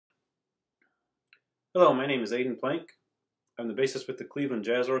Hello, my name is Aidan Plank. I'm the bassist with the Cleveland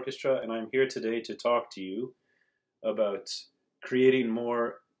Jazz Orchestra, and I'm here today to talk to you about creating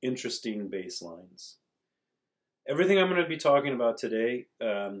more interesting bass lines. Everything I'm going to be talking about today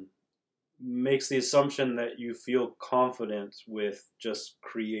makes the assumption that you feel confident with just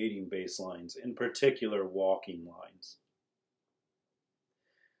creating bass lines, in particular walking lines.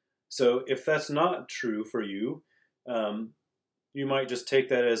 So if that's not true for you, you might just take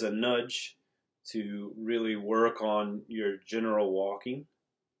that as a nudge to really work on your general walking,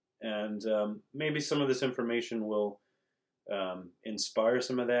 and maybe some of this information will inspire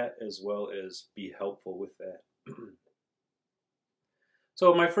some of that as well as be helpful with that.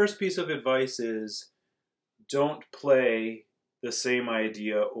 So my first piece of advice is don't play the same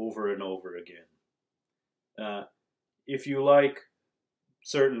idea over and over again. If you like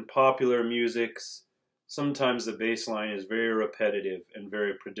certain popular musics, sometimes the bass line is very repetitive and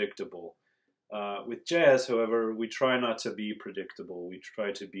very predictable. With jazz, however, we try not to be predictable. We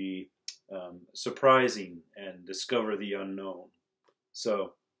try to be surprising and discover the unknown.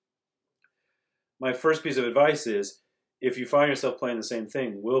 So my first piece of advice is, if you find yourself playing the same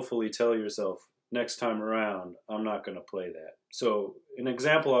thing, willfully tell yourself, next time around, I'm not going to play that. So an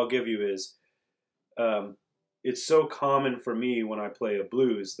example I'll give you is, it's so common for me when I play a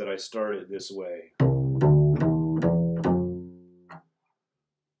blues that I start it this way.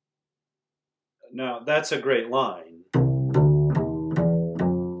 Now, that's a great line,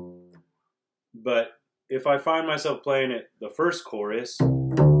 but if I find myself playing it the first chorus,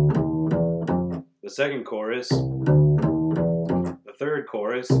 the second chorus, the third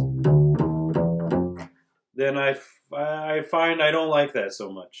chorus, then I find I don't like that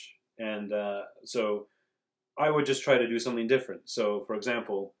so much. And so I would just try to do something different. So, for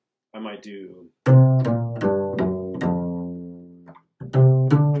example, I might do...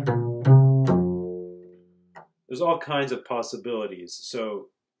 There's all kinds of possibilities.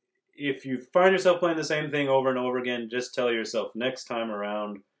 So if you find yourself playing the same thing over and over again, just tell yourself, next time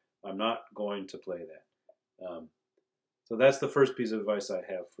around, I'm not going to play that. So that's the first piece of advice I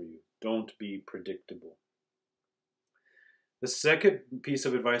have for you. Don't be predictable. The second piece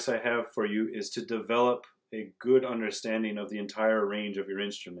of advice I have for you is to develop a good understanding of the entire range of your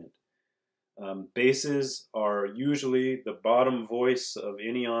instrument. Basses are usually the bottom voice of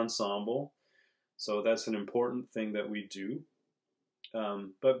any ensemble. So that's an important thing that we do.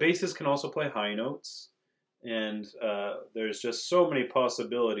 But basses can also play high notes, and there's just so many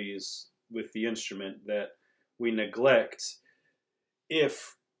possibilities with the instrument that we neglect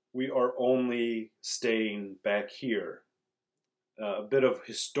if we are only staying back here. A bit of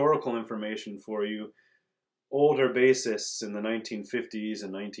historical information for you. Older bassists in the 1950s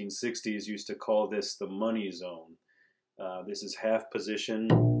and 1960s used to call this the money zone. This is half position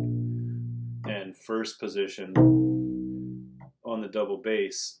and first position on the double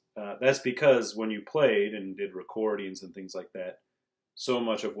bass. That's because when you played and did recordings and things like that, so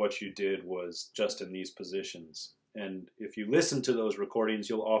much of what you did was just in these positions. And if you listen to those recordings,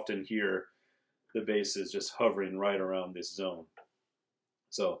 you'll often hear the bass is just hovering right around this zone.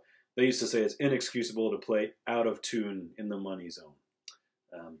 So they used to say it's inexcusable to play out of tune in the money zone.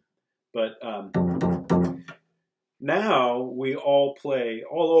 Now we all play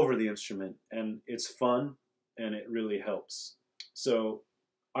all over the instrument, and it's fun and it really helps. So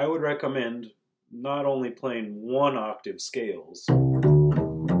I would recommend not only playing one octave scales.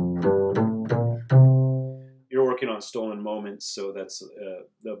 You're working on stolen moments, so that's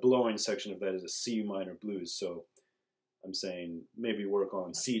the blowing section of that is a C minor blues. So I'm saying maybe work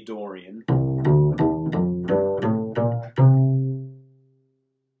on C Dorian.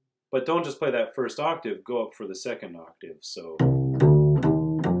 But don't just play that first octave, go up for the second octave. So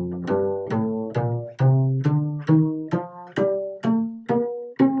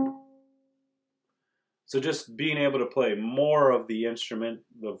just being able to play more of the instrument,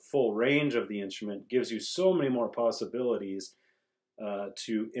 the full range of the instrument, gives you so many more possibilities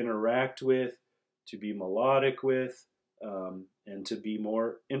to interact with, to be melodic with, and to be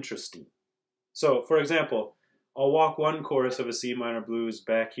more interesting. So, for example, I'll walk one chorus of a C minor blues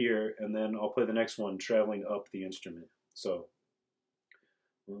back here, and then I'll play the next one traveling up the instrument. So,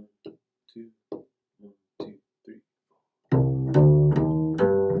 1, 2, 1, 2, 3, 4.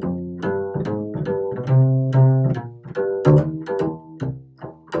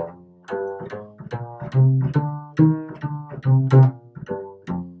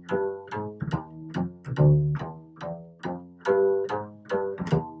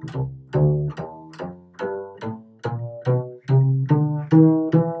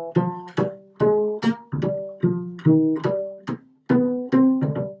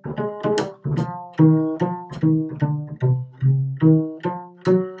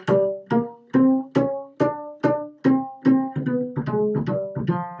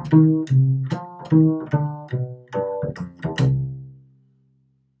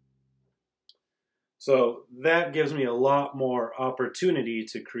 So that gives me a lot more opportunity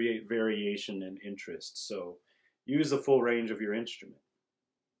to create variation and interest. So use the full range of your instrument.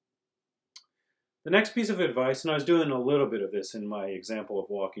 The next piece of advice, and I was doing a little bit of this in my example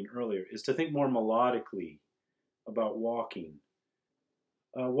of walking earlier, is to think more melodically about walking.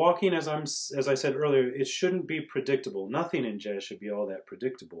 Walking, as I said earlier, it shouldn't be predictable. Nothing in jazz should be all that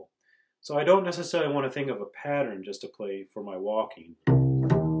predictable. So I don't necessarily want to think of a pattern just to play for my walking.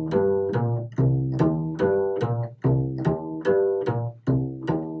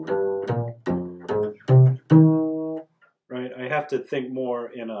 Right? I have to think more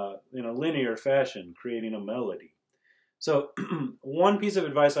in a linear fashion, creating a melody. So one piece of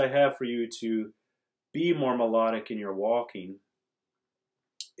advice I have for you to be more melodic in your walking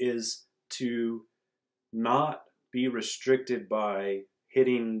is to not be restricted by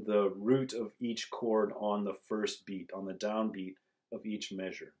hitting the root of each chord on the first beat, on the downbeat of each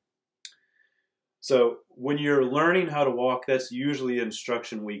measure. So when you're learning how to walk, that's usually the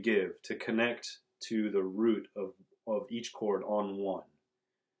instruction we give, to connect to the root of each chord on one.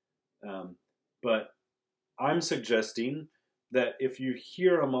 But I'm suggesting that if you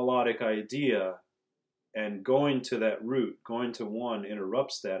hear a melodic idea and going to that root, going to one,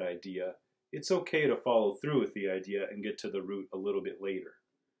 interrupts that idea, it's okay to follow through with the idea and get to the root a little bit later.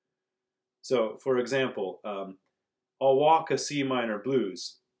 So, for example, I'll walk a C minor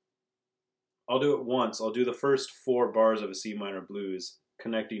blues. I'll do it once. I'll do the first 4 bars of a C minor blues,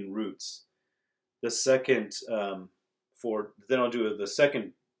 connecting roots. The second then I'll do it the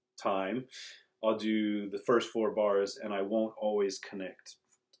second time. I'll do the first 4 bars, and I won't always connect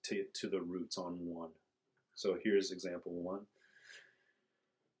to the roots on one. So here's example 1.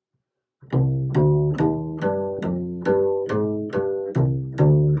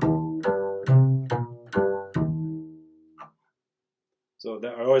 So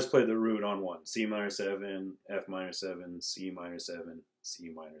I always play the root on 1. C minor 7, F minor 7, C minor 7, C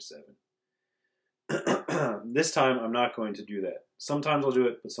minor 7. This time I'm not going to do that. Sometimes I'll do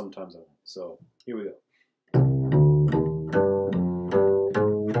it, but sometimes I won't. So here we go.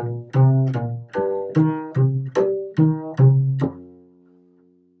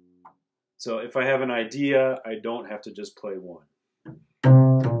 So if I have an idea, I don't have to just play 1.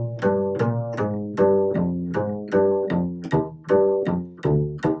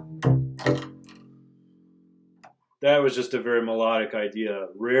 That was just a very melodic idea,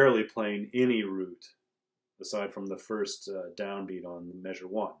 rarely playing any root aside from the first downbeat on measure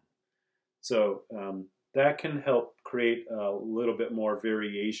 1. So that can help create a little bit more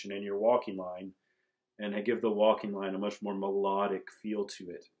variation in your walking line and give the walking line a much more melodic feel to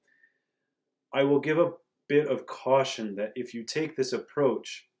it. I will give a bit of caution that if you take this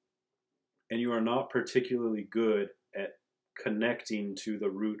approach and you are not particularly good at connecting to the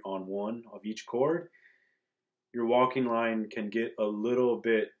root on 1 of each chord, your walking line can get a little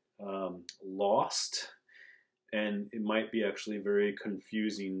bit lost, and it might be actually very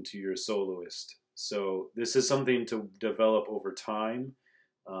confusing to your soloist. So this is something to develop over time,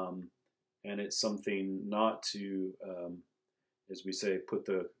 and it's something not to, as we say, put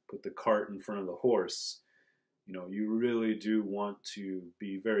the cart in front of the horse. You know, you really do want to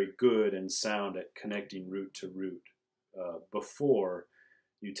be very good and sound at connecting root to root before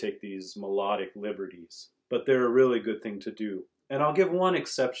you take these melodic liberties. But they're a really good thing to do. And I'll give one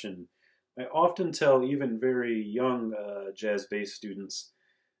exception. I often tell even very young jazz bass students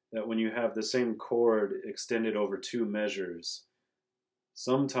that when you have the same chord extended over 2 measures,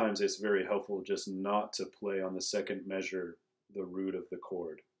 sometimes it's very helpful just not to play on the second measure the root of the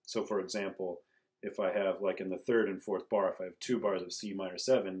chord. So for example, if I have, like in the 3rd and 4th bar, if I have 2 bars of C minor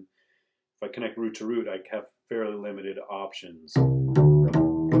 7, if I connect root to root, I have fairly limited options.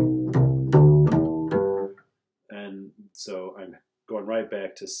 And so I'm going right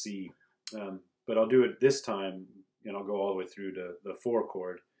back to C. But I'll do it this time, and I'll go all the way through to the 4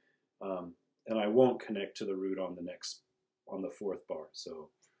 chord. And I won't connect to the root on the 4th bar. So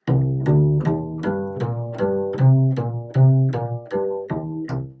I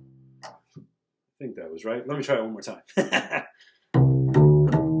think that was right. Let me try it one more time.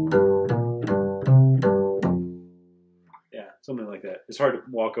 Yeah, something like that. It's hard to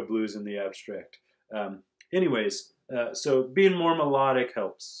walk a blues in the abstract. Anyways, so being more melodic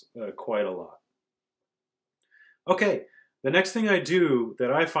helps quite a lot. Okay, the next thing I do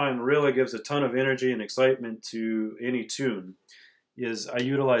that I find really gives a ton of energy and excitement to any tune is I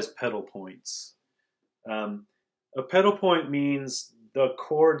utilize pedal points. A pedal point means the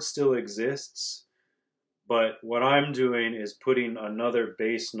chord still exists, but what I'm doing is putting another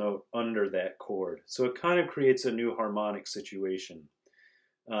bass note under that chord. So it kind of creates a new harmonic situation.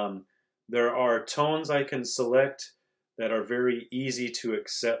 There are tones I can select that are very easy to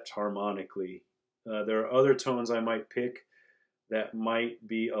accept harmonically. There are other tones I might pick that might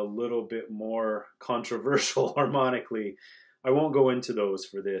be a little bit more controversial harmonically. I won't go into those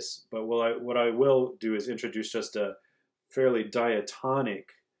for this, but what I will do is introduce just a fairly diatonic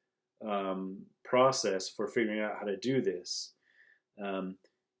process for figuring out how to do this.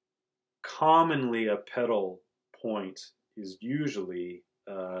 Commonly, a pedal point is usually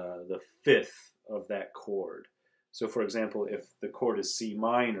the fifth of that chord. So for example, if the chord is C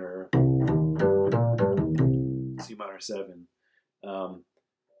minor 7,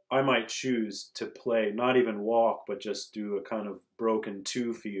 I might choose to play, not even walk, but just do a kind of broken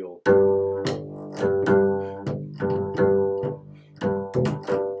 2 feel.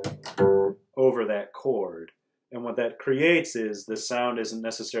 Over that chord. And what that creates is the sound isn't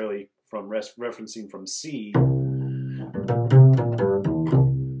necessarily from referencing from C,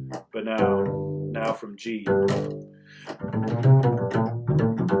 but now from G.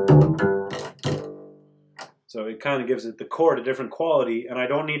 So it kind of gives it the chord a different quality, and I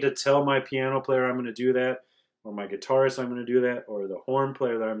don't need to tell my piano player I'm going to do that, or my guitarist I'm going to do that, or the horn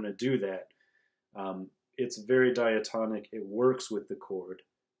player that I'm going to do that. It's very diatonic. It works with the chord.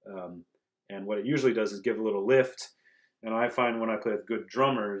 And what it usually does is give a little lift. And I find when I play with good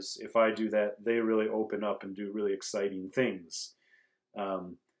drummers, if I do that, they really open up and do really exciting things.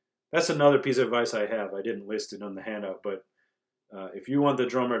 That's another piece of advice I have. I didn't list it on the handout, but if you want the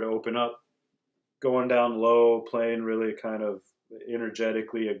drummer to open up, going down low, playing really kind of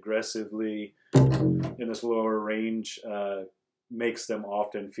energetically, aggressively in this lower range, makes them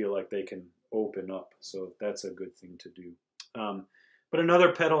often feel like they can open up. So that's a good thing to do. But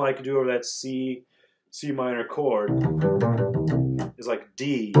another pedal I could do over that C minor chord is like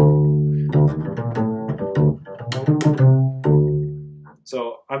D.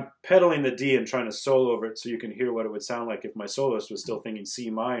 So I'm pedaling the D and trying to solo over it so you can hear what it would sound like if my soloist was still thinking C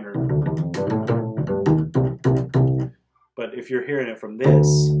minor. But if you're hearing it from this,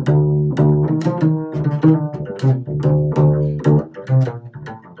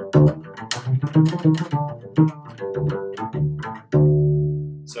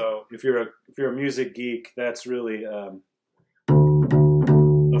 so if you're a music geek, that's really a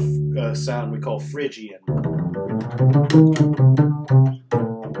sound we call Phrygian.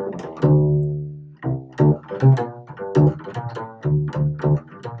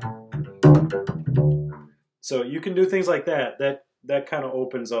 So you can do things like that. That kind of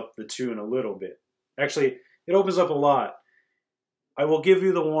opens up the tune a little bit. Actually, it opens up a lot. I will give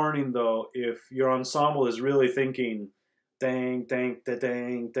you the warning though, if your ensemble is really thinking dang, dang, da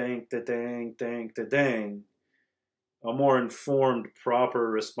dang, dang, da dang, dang, da dang, a more informed, proper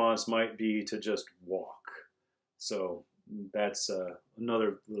response might be to just walk. So that's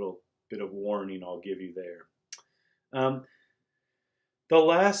another little bit of warning I'll give you there. The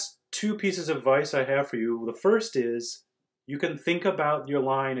last 2 pieces of advice I have for you. The first is you can think about your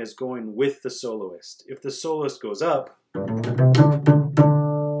line as going with the soloist. If the soloist goes up,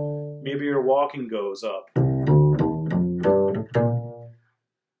 maybe your walking goes up.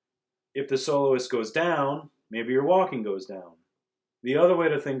 If the soloist goes down, maybe your walking goes down. The other way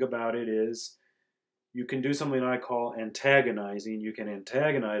to think about it is you can do something I call antagonizing. You can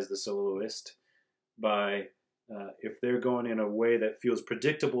antagonize the soloist by, if they're going in a way that feels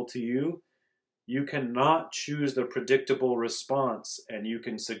predictable to you, you cannot choose the predictable response and you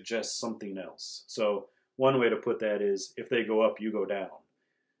can suggest something else. So one way to put that is if they go up, you go down.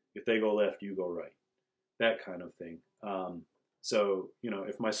 If they go left, you go right. That kind of thing. So,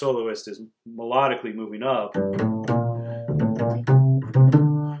 if my soloist is melodically moving up,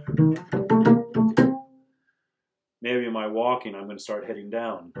 maybe in my walking, I'm going to start heading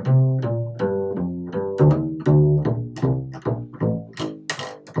down.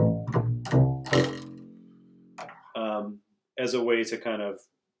 As a way to kind of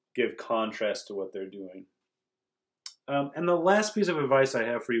give contrast to what they're doing. And the last piece of advice I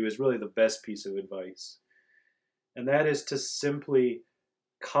have for you is really the best piece of advice. And that is to simply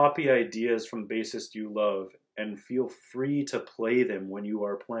copy ideas from bassists you love and feel free to play them when you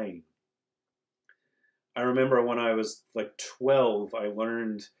are playing. I remember when I was like 12, I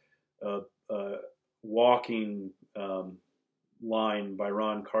learned a walking line by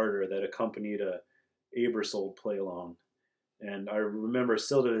Ron Carter that accompanied a Aebersold play-along. And I remember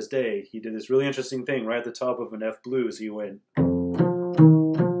still to this day, he did this really interesting thing. Right at the top of an F blues, he went.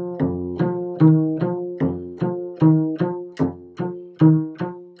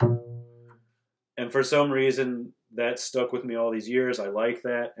 And for some reason, that stuck with me all these years. I like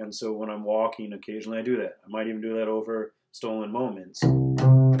that. And so when I'm walking, occasionally I do that. I might even do that over Stolen Moments.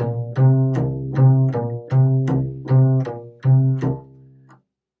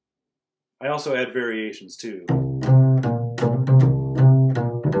 I also add variations too.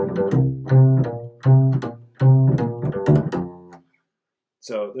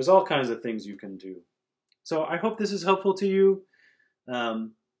 So there's all kinds of things you can do. So I hope this is helpful to you.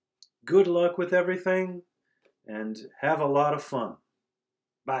 Good luck with everything, and have a lot of fun.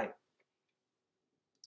 Bye.